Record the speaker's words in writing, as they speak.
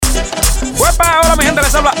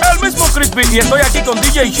Crispy y estoy aquí con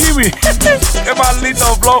DJ Shimi. Qué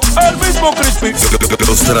maldito flow, el mismo Crispy.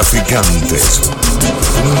 Los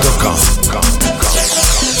traficantes.com.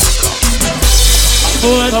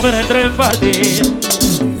 Puedo ver el tren partir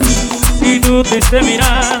y tu triste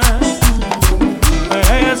mirada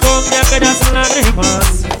me esconde aquellas lágrimas.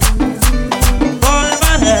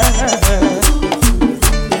 Volveré,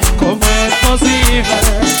 ¿cómo es posible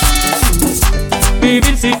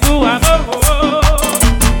vivir sin tu amor?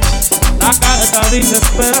 La carta dice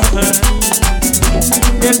espérame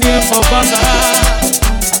y el tiempo pasará,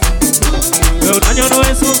 pero un año no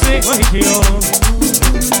es un siglo y yo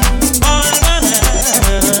volveré.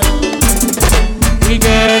 Y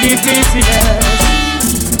qué difícil es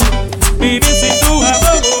vivir sin tu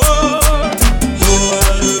amor.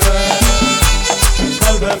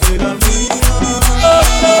 Vuelve a ser la mía.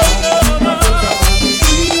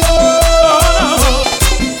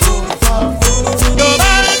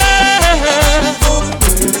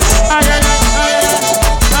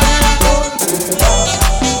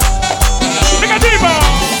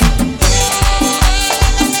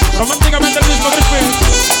 Románticamente el mismo Crispy.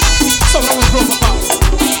 Sobra un flow, papá.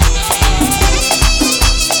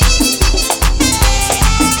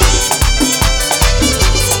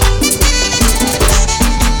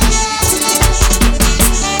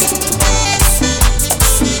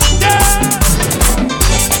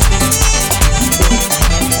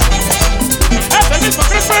 Es el mismo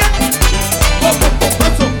Crispy.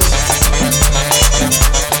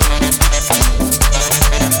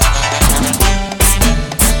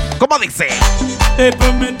 ¿Cómo dice? Te he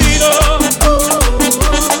prometido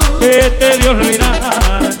que te de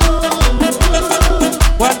olvidar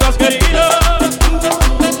cuanto has querido,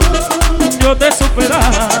 yo te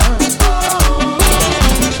superar.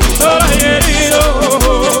 Solo he herido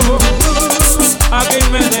a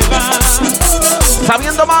quien me dejas,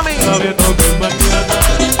 Sabiendo, mami. sabiendo que mañana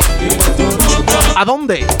irás con otra. ¿A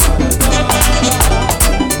dónde?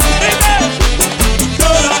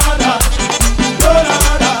 Llorará,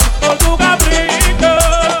 llorará por tu capricho.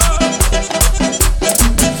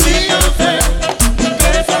 Si yo sé que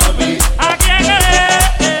es a mí a quien eres,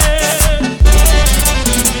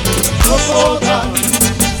 no podrás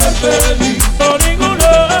ser feliz por ningún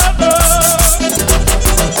otro.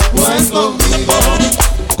 Pues conmigo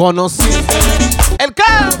Conociste el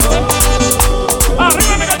campo.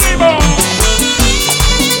 arriba negativo.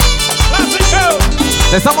 Clásico.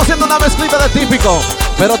 Te estamos haciendo una mezclita de típico,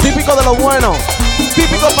 pero típico de lo bueno.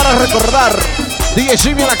 Típico para recordar. DJ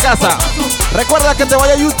Shimi en la casa. Recuerda que te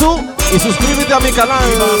vaya a YouTube y suscríbete a mi canal.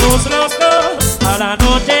 Vamos los dos al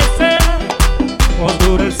anochecer,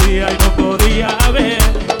 oscurecía y no podía ver.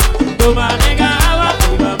 Yo manejaba,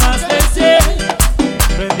 iba más de 100.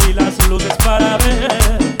 Prendí las luces para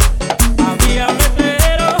ver. Había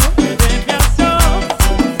letrero de desviación,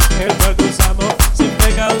 el cual cruzamos sin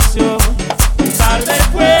precaución. Tarde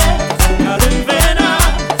fue, al enfrenar,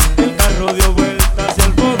 el carro dio vuelta hacia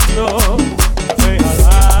el fondo. Fue a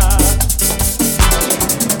dar.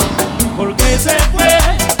 Porque se fue,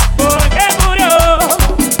 porque murió,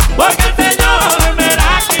 porque el Señor me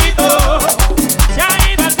la quitó. Se ha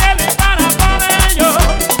ido al cielo y para poder yo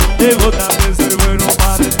debo también ser bueno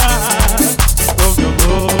para estar con mi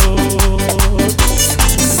amor.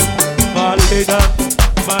 Maldita,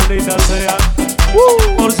 maldita sea,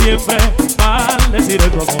 por siempre maldeciré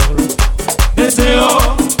tu amor.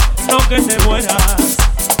 Deseo no que te mueras,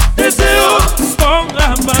 deseo con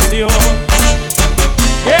gran pasión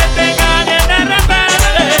que te engañe de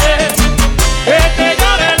repente, que te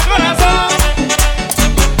llore el corazón,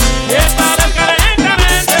 que parezca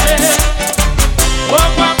lentamente,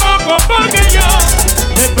 poco a poco, porque yo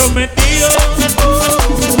te he prometido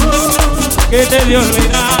que te de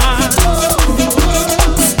olvidar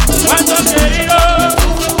cuando has querido,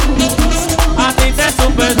 a ti te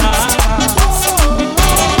supe dar.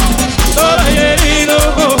 Solo he herido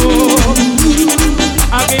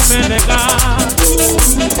a quien me dejas,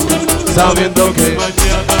 sabiendo que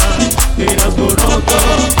mañana irás con otro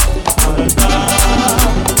para estar.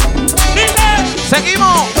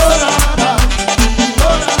 Seguimos. Llorará,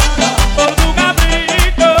 llorará por tu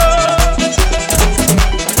capricho.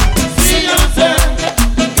 Si yo sé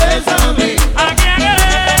que es a mí a quien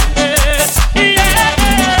eres, y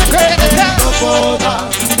no podrás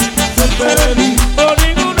ser feliz por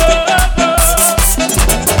ningún otro.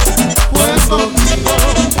 Pues conmigo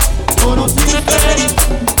conociste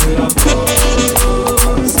el amor.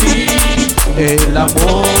 Sí, El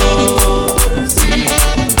amor. sí,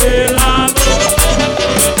 el amor.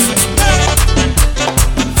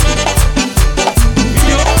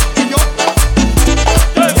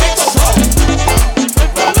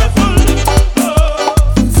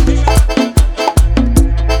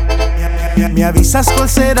 avisas cuál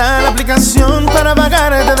será la aplicación para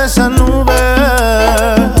bajarte de esa nube.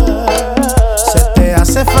 Se te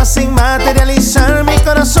hace fácil materializar, mi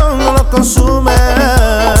corazón no lo consume.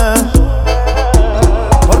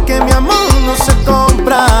 Porque mi amor no se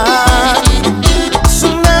compra,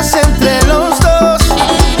 eso nace entre los dos.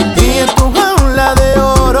 Y en tu jaula de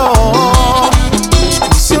oro,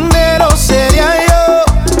 prisionero sería yo.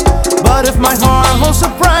 But if my heart holds a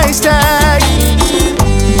price tag,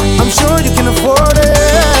 I'm sure you can afford it.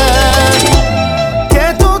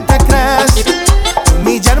 ¿Qué tú te crees?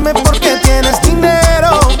 Humillarme porque tienes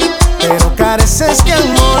dinero, pero careces de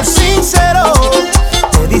amor sincero.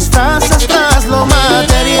 Te disfrazas tras lo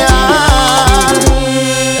material.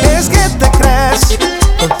 Es que te crees,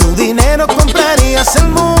 con tu dinero comprarías el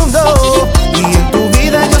mundo, y en tu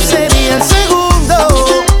vida yo sería el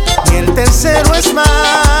segundo, y el tercero es más,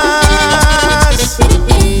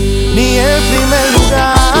 ni el primer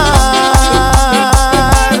lugar.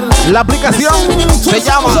 La aplicación se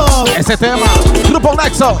llama ese tema Grupo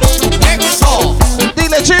Nexo. Nexo,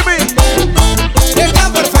 Dile, Chimi. está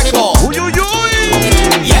perfecto. Uy, uy, uy.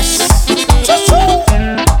 Yes.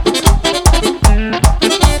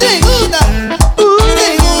 Te gusta,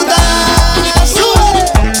 sube.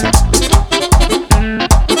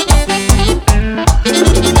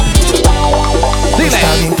 Dile.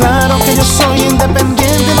 Está bien claro que yo soy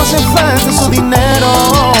independiente, no hace falta su dinero.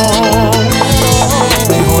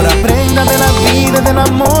 Mejor aprenda de la vida y del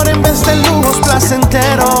amor en vez de lujos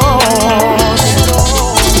placenteros.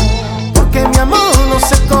 Porque mi amor no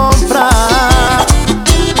se compra,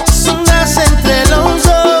 eso nace entre los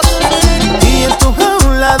dos. Y en tu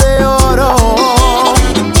jaula de oro,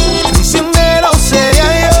 prisionero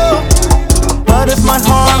sería yo. But if my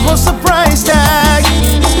heart holds a price tag,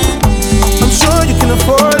 I'm sure you can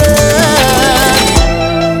afford it.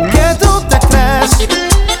 ¿Qué tú te crees?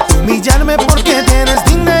 Humillarme porque tienes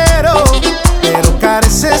dinero, pero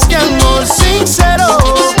careces de amor sincero.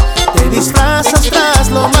 Te disfrazas tras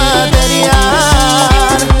lo material.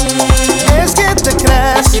 Es que te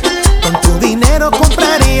crees, con tu dinero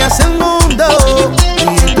comprarías el mundo, y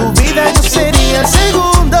en tu vida yo sería el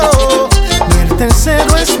segundo, y el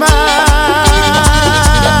tercero es más,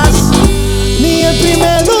 ni el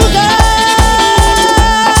primer lugar.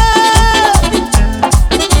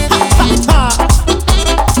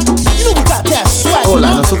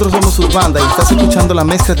 Hola, nosotros somos Urbanda y estás escuchando la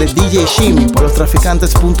mezcla de DJ Shimi por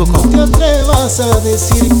lostraficantes.com. No te atrevas a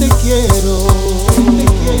decir te quiero,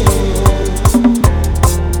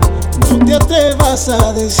 no te atrevas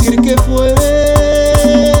a decir que fue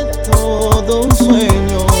todo un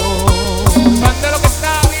sueño. Mande lo que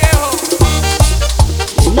está, viejo.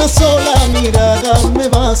 Una sola mirada me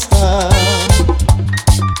basta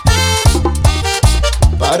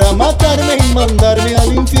para matarme y mandarme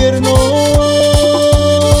al infierno.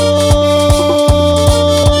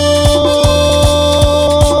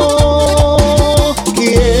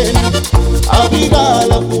 ¿Quién abrirá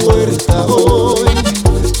la puerta hoy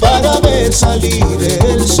para ver salir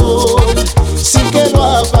el sol, sin que lo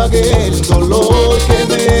apague el dolor que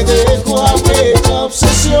me dejó aquella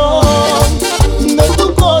obsesión de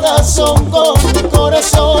tu corazón con mi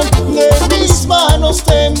corazón, de mis manos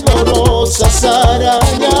temblorosas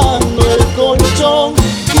arañando el colchón?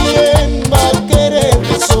 ¿Quién va a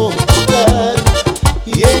quererme soportar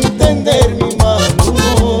y entender mi mal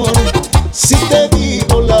humor? Si te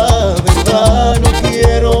digo la verdad, no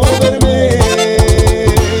quiero verme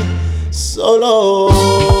solo.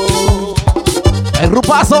 El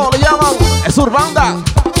grupazo le llaman, es Urbanda.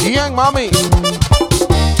 Bien, mami.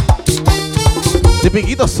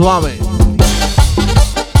 Tipiquito suave.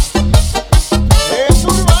 Es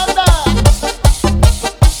Urbanda.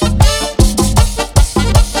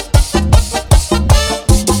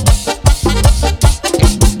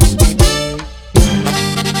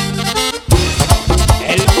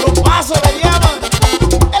 El grupazo le llaman.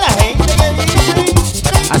 Es la gente que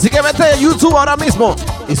dice. Así que vete a YouTube ahora mismo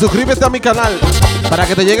y suscríbete a mi canal para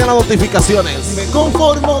que te lleguen las notificaciones. Me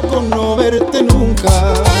conformo con no verte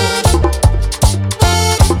nunca.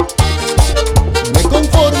 Me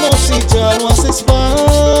conformo si ya no haces parte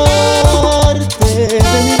de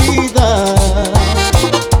mi vida.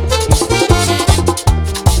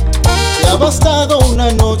 Te ha bastado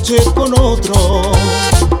una noche con otro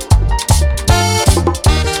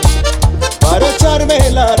para echarme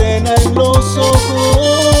la arena en los ojos.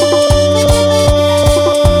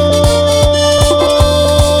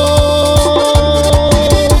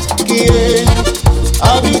 ¿Quién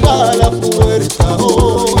abrirá la puerta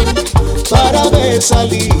hoy para ver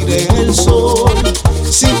salir el sol,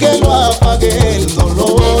 sin que lo apague el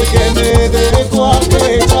dolor que me dejó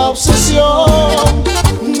aquella obsesión?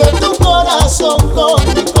 corazón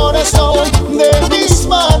con mi corazón, de mis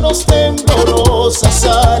manos temblorosas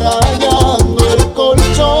arañando el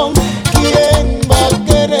colchón. ¿Quién va a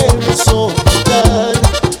quererme soportar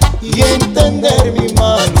y entender mi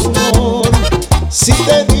mal humor? Si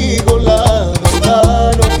te digo la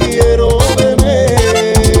verdad, no quiero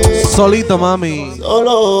beber. Solito, mami.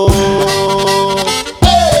 Solo.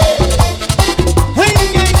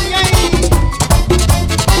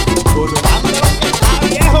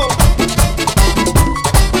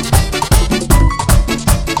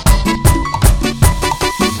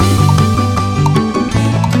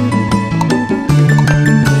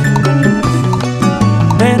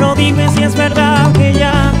 Pero dime si es verdad que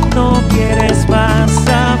ya no quieres más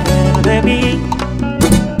saber de mí.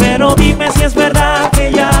 Pero dime si es verdad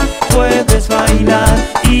que ya puedes bailar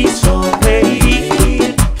y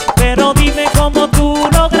sonreír. Pero dime cómo tú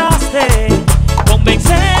lograste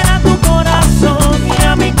convencer a tu corazón y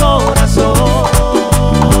a mi corazón.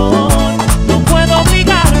 No puedo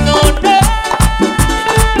obligarlo, no.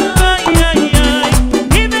 Ay, ay, ay.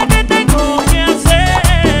 Dime qué tengo que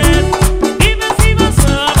hacer. Dime si vas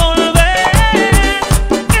a volver.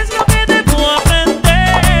 ¿Qué es lo que debo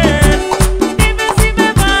aprender? Dime si me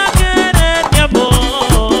va a querer, mi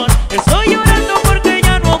amor. Estoy llorando porque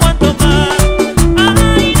ya no aguanto más.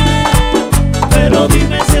 Ay, no. Pero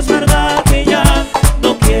dime si es verdad que ya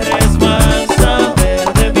no quieres más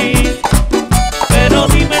saber de mí. Pero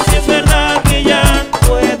dime si es verdad que ya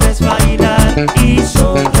puedes bailar y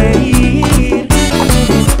sonreír.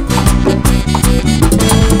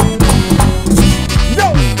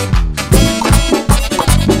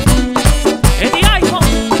 Es mi iPhone,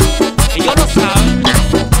 ellos lo saben.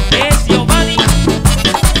 Es Giovanni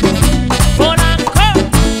Polanco.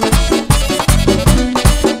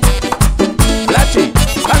 Lachi,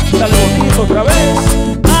 cántale bonito otra vez.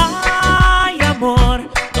 Ay, amor,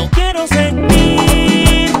 no quiero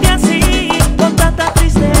sentirte así, con tanta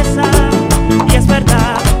tristeza. Y es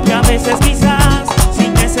verdad que a veces quizás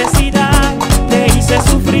sin necesidad te hice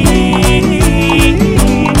sufrir.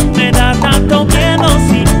 Me da tanto miedo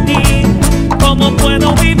sin ti, ¿cómo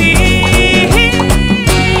puedo vivir?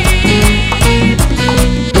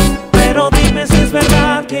 Pero dime si es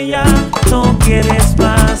verdad que ya no quieres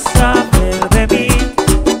más saber de mí.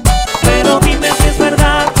 Pero dime si es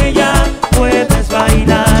verdad que ya puedes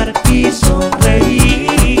bailar y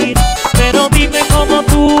sonreír. Pero dime cómo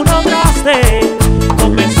tú lograste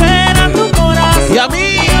convencer a tu corazón Y a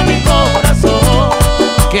mí. y a mi corazón.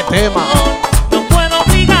 ¿Qué tema? No puedo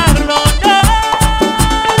obligarlo, no.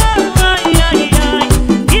 Ay, ay, ay.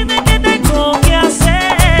 Dime qué tengo que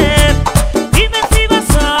hacer. Dime si vas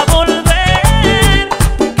a volver.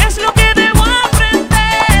 ¿Qué es lo que debo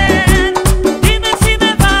aprender? Dime si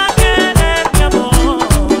me va a querer, mi amor.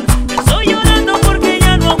 Estoy llorando porque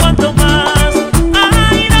ya no aguanto más.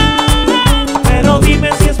 Ay, no. Pero dime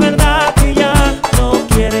si es verdad que ya no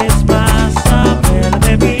quieres más saber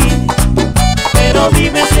de mí. Pero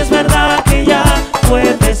dime si es verdad que ya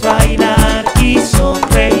puedes bailar y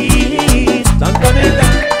sonreír.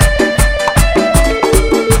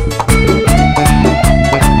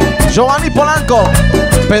 Giovanni Polanco.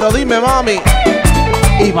 Pero dime, mami.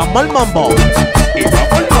 Y vamos al mambo.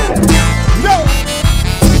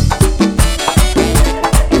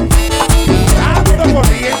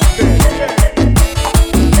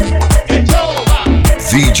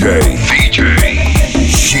 DJ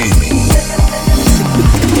Shimi.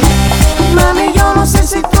 Mami, yo no sé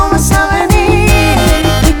si tú vas a venir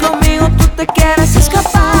y conmigo tú te quieres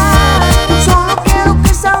escapar. Solo quiero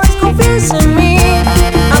que sabes, confíes en mí,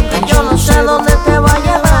 aunque yo no sé dónde te va a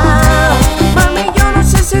llevar. Mami, yo no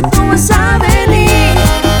sé si tú vas a venir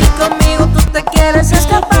y conmigo tú te quieres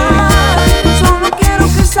escapar. Solo quiero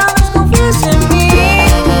que sabes, confíes en mí,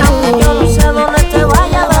 aunque yo no sé dónde te va a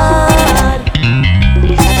llevar.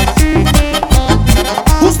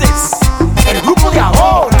 Who's this? El grupo de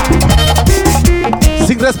ahora.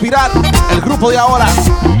 Sin respirar, el grupo de ahora.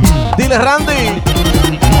 Dile, Randy.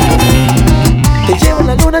 Te llevo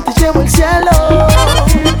la luna, te llevo el cielo.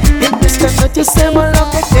 Y en esta noche hacemos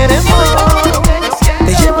lo que queremos.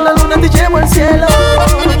 Te llevo la luna, te llevo el cielo.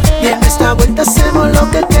 Y en esta vuelta hacemos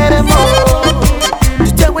lo que queremos.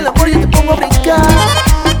 Yo te hago el amor y yo te pongo a brincar.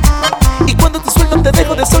 Y cuando te suelto te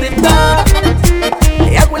dejo desorientar.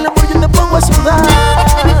 Te hago el amor y yo te pongo a sudar.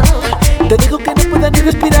 Te digo que no pueda ni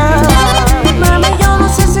respirar. Mami, yo no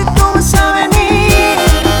sé si tú vas a venir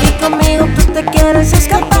y conmigo tú te quieres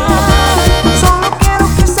escapar. Solo quiero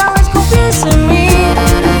que sabes, confíes en mí,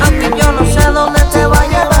 aunque yo no sé dónde te va a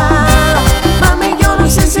llevar.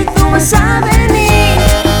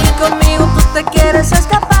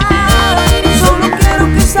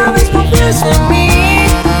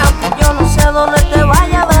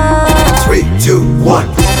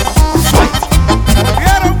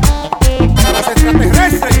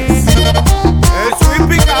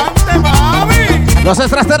 Los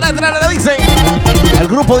extraterrestres le dicen. El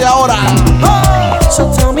grupo de ahora. So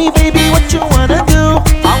tell me, baby, what you wanna do.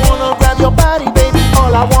 I wanna grab your body, baby,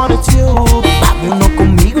 all I want is you. Dame uno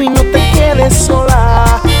conmigo y no te quedes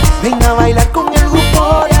sola. Ven a bailar con el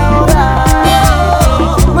grupo de ahora.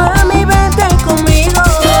 Mami, vente conmigo.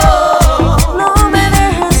 No me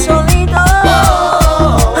dejes solito.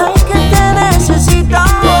 Ay, que te necesito,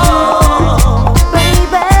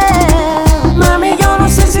 baby. Mami, yo no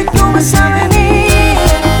sé si tú vas a venir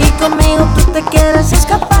y conmigo tú te quieres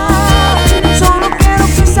escapar. Solo quiero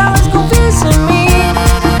que sabes, confíes en mí,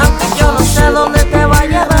 aunque yo no sé dónde te va a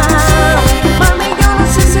llevar. Mami, yo no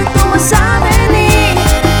sé si tú vas a venir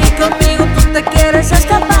y conmigo tú te quieres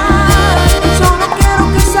escapar. Solo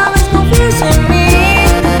quiero que sabes, confíes en mí,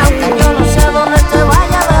 aunque yo no sé dónde te va a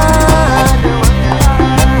llevar.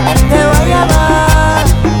 Te va a llevar,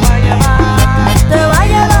 te va a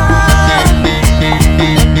llevar,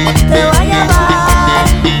 te va a llevar,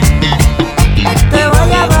 te va a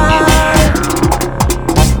llevar.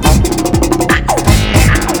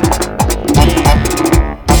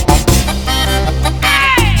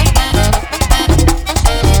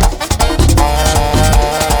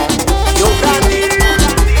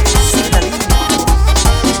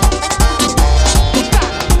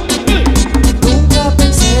 Nunca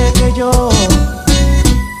pensé que yo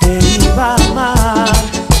te iba a amar.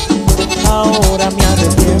 Ahora me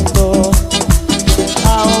arrepiento.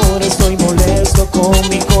 Ahora estoy molesto con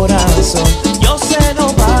mi corazón. Yo sé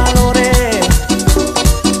no valoré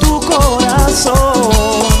tu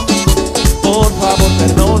corazón. Por favor,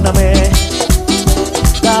 perdóname.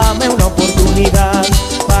 Dame una oportunidad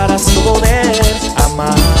para así poder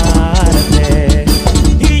amarte.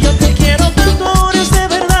 Y yo te quiero tanto, eres de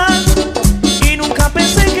verdad. Y nunca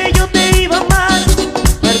pensé que yo te iba a amar.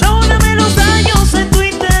 Perdóname los daños en tu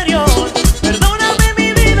interior. Perdóname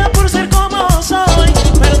mi vida por ser como soy.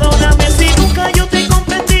 Perdóname si nunca yo te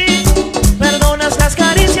comprendí. Perdonas las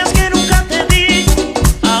caricias que nunca te di.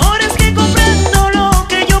 Ahora es que comprendo lo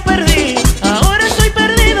que yo perdí. Ahora estoy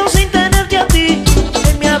perdido sin tenerte a ti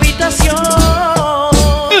en mi habitación.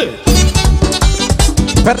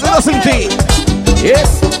 Perdido sin ti.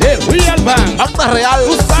 Es de Real Band. Banda real.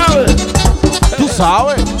 Tú sabes. Tú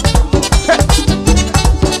sabes.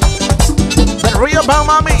 The Real Band,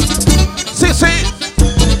 mami. Sí, sí.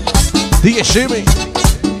 DJ Shimi.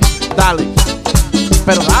 Dale.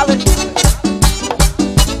 Pero dale.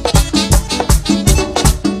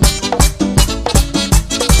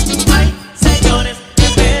 Ay, señores, qué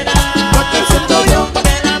pena. Porque siento yo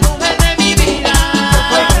de la mujer de mi vida.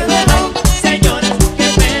 Ay, señores, qué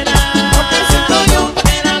pena. Porque siento yo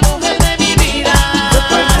de la mujer de mi vida.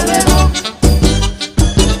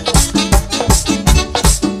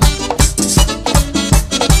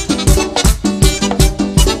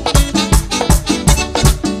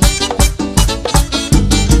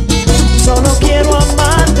 Solo quiero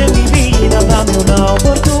amarte, mi vida, dame una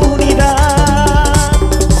oportunidad.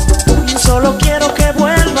 Solo quiero que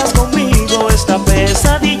vuelvas conmigo, esta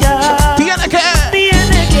pesadilla Tiene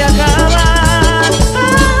que acabar.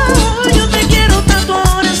 Yo te quiero tanto,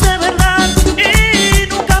 ahora es de verdad. Y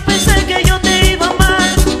nunca pensé que yo te iba a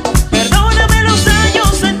amar. Perdóname los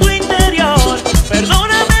daños en tu interior.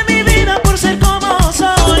 Perdóname mi vida por ser como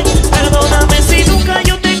soy. Perdóname si nunca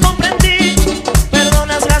yo te comprendí.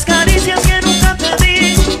 Perdonas las caricias que nunca te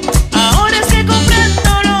di. Ahora es que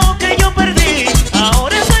comprendo lo que yo perdí.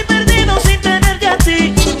 Ahora estoy perdido sin tenerte a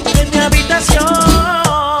ti en mi habitación.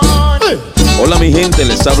 Hola mi gente,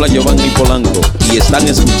 les habla Giovanni Polanco y están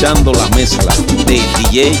escuchando la mezcla de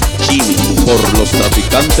DJ Shimi por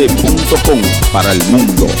lostraficantes.com para el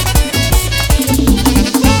mundo.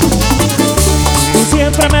 Tú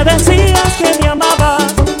siempre me decías que me amabas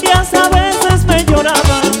y hasta a veces me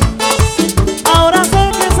llorabas. Ahora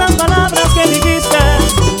sé que esas palabras que dijiste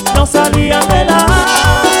no salían de la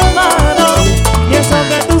mano. Y eso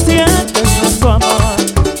que tú sientes no es tu amor,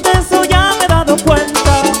 de eso ya me he dado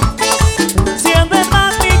cuenta. Si en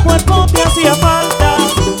verdad mi cuerpo te hacía falta,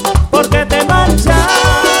 porque te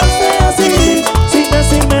marchaste así sin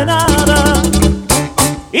decirme nada.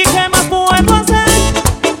 ¿Y qué más puedo hacer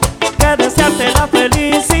que desearte la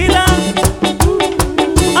felicidad?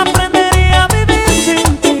 Aprendería a vivir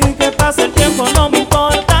sin ti, que pase el tiempo no me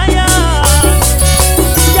importa ya.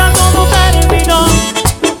 Ya todo terminó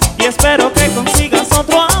y espero que consigas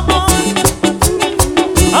otro amor.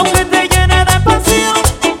 Aunque te llene de pasión,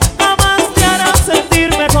 jamás te hará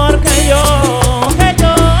sentir mejor que yo.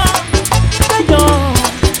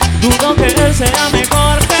 Dudo que él sea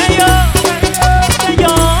mejor que yo.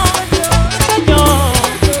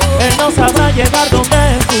 Él no sabrá llegar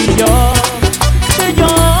donde fui yo.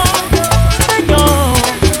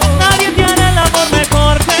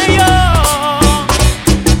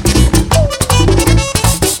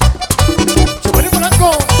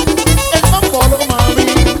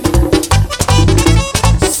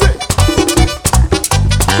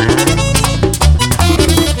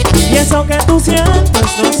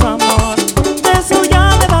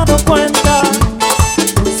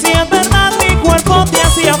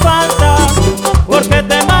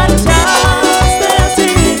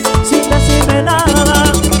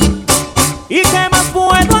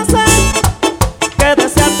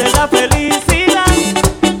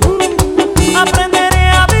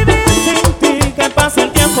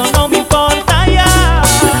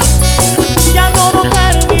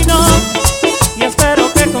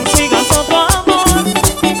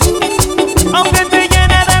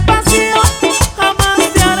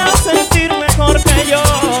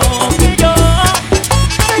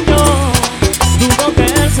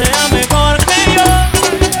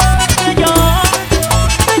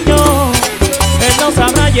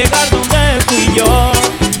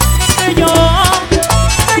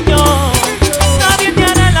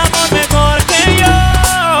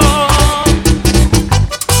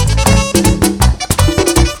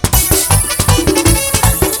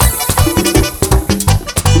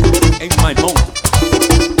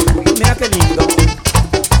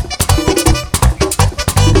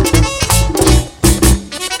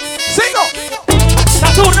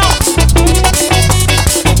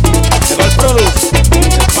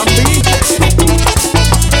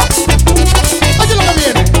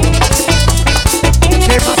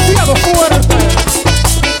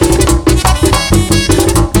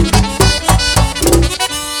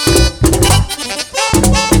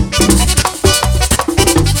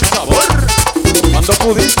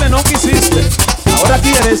 no quisiste, ahora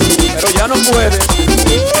quieres, pero ya no puedes.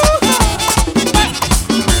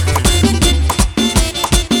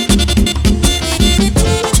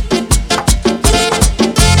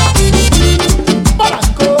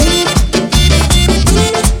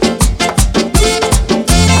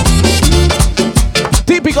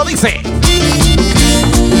 Típico dice,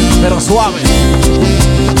 pero suave.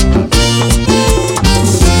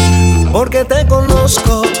 Porque te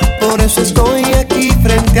conozco, por eso estoy aquí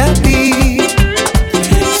frente a ti.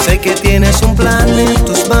 Sé que tienes un plan en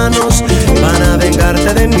tus manos para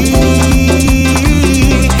vengarte de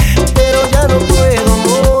mí. Pero ya no puedo,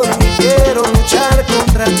 amor, ni quiero luchar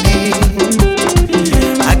contra ti.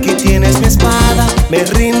 Aquí tienes mi espada, me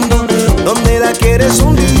rindo, donde la quieres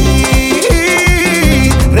hundir.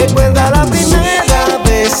 Recuerda la primera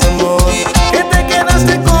vez, amor, que te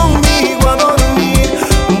quedaste conmigo a dormir.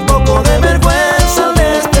 Un poco de vergüenza al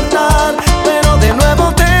despertar, pero de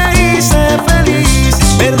nuevo te hice feliz.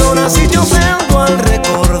 Perdona si te ofendo al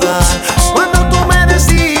recordar cuando tú me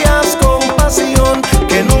decías con pasión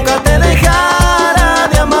que nunca te dejara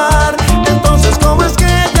de amar. Entonces, ¿cómo es que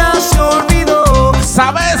ya se olvidó?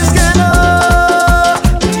 ¿Sabes? Que no,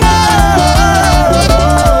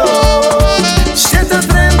 si estás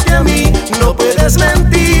frente a mí, no puedes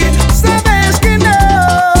mentir. Sabes que no.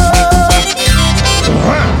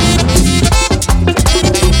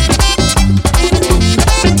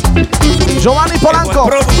 Giovanni Polanco,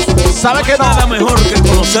 sabe que no. Nada mejor que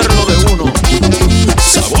conocerlo de uno.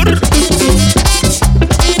 Sabor.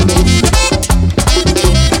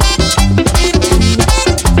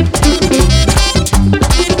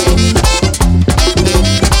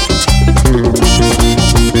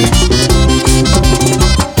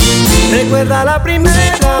 Recuerda la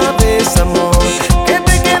primera vez, amor, que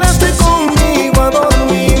te quedaste conmigo a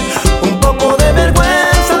dormir. Un poco de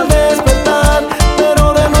vergüenza al despertar,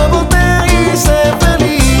 pero de nuevo te hice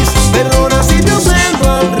feliz. Perdona si te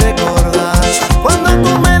ofendo al recordar cuando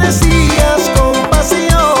tú me decías con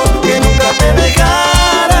pasión que nunca te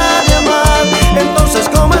dejara de amar. Entonces,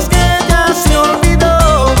 ¿cómo es que ya se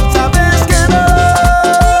olvidó? Sabes que no,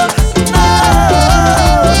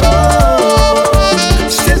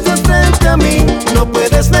 si estás frente a mí, no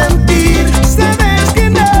puedes mentir. Sabes que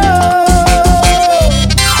no.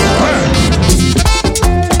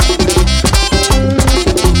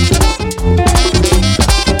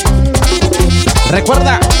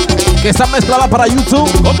 Recuerda que está mezclada para YouTube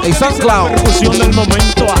y SoundCloud. Percusión del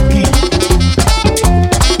momento aquí.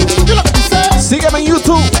 Sígueme en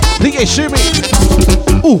YouTube, DJ Shimi.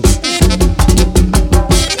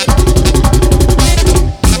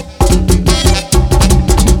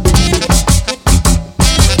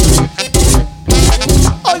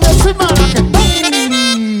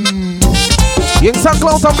 Y en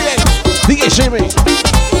SoundCloud también, DJ Shimi.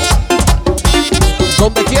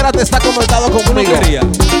 Donde quiera te está conectado conmigo.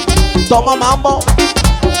 Toma mambo.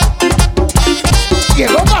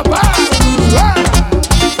 Llegó papá.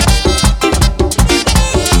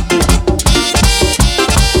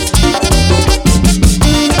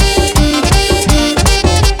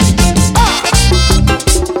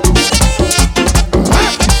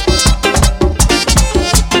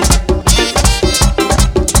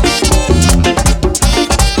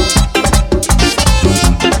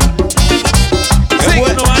 Qué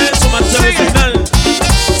bueno va eso, Marcelo Final.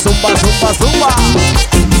 Zumba, zumba, zumba.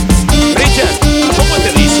 Richard, ¿cómo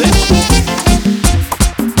te dice?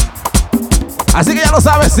 Así que ya lo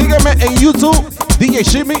sabes, sígueme en YouTube, DJ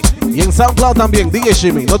Shimi, y en SoundCloud también, DJ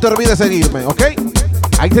Shimi. No te olvides seguirme, ¿ok?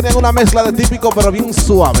 Ahí tenían una mezcla de típico, pero bien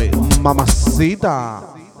suave. Mamacita.